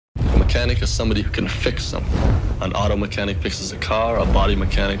mechanic is somebody who can fix something. An auto mechanic fixes a car, a body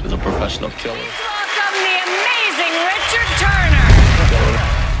mechanic is a professional killer. Welcome the amazing Richard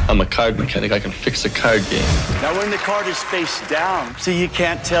Turner. I'm a card mechanic, I can fix a card game. Now when the card is face down, so you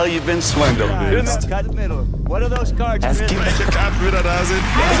can't tell you've been swindled. Cut the middle. What are those cards? As Is it yours?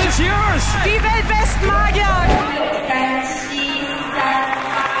 Die Weltbestmagier.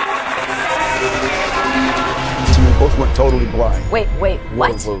 We both went totally blind. Wait, what?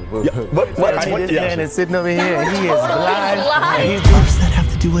 What? This man is sitting over here and he is blind. What does that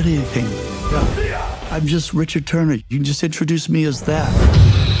have to do with anything? I'm just Richard Turner. You can just introduce me as that.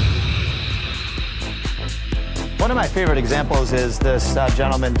 One of my favorite examples is this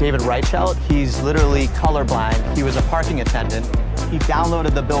gentleman, David Reichelt. He's literally colorblind. He was a parking attendant. He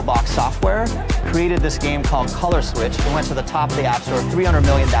downloaded the Billbox software, created this game called Color Switch. It went to the top of the App Store, $300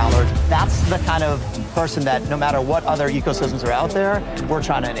 million. That's the kind of person that no matter what other ecosystems are out there, we're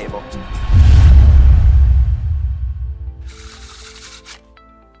trying to enable.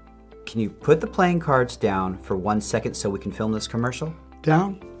 Can you put the playing cards down for 1 second so we can film this commercial?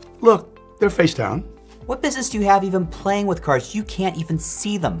 Down? Look, they're face down. What business do you have even playing with cards? You can't even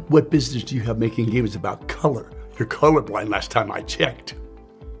see them. What business do you have making games about color? You're colorblind last time I checked.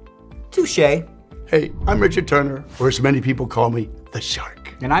 Touche. Hey, I'm Richard Turner, or as many people call me, the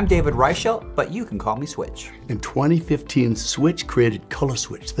Shark. And I'm David Reichelt, but you can call me Switch. In 2015, Switch created Color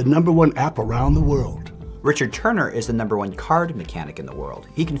Switch, the #1 app around the world. Richard Turner is the #1 card mechanic in the world.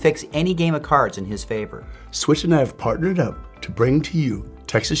 He can fix any game of cards in his favor. Switch and I have partnered up to bring to you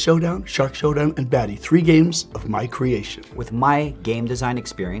Texas Showdown, Shark Showdown, and Batty, 3 games of my creation. With my game design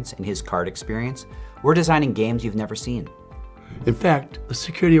experience and his card experience, we're designing games you've never seen. In fact, the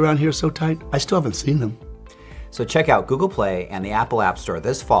security around here is so tight, I still haven't seen them. So check out Google Play and the Apple App Store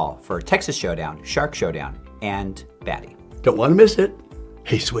this fall for Texas Showdown, Shark Showdown, and Batty. Don't want to miss it.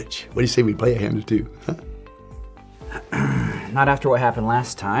 Hey, Switch, what do you say we play a hand or two? Huh? Not after what happened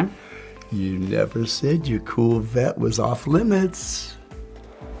last time. You never said your cool vet was off limits.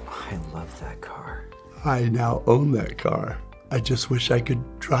 I love that car. I now own that car. I just wish I could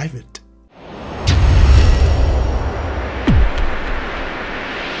drive it.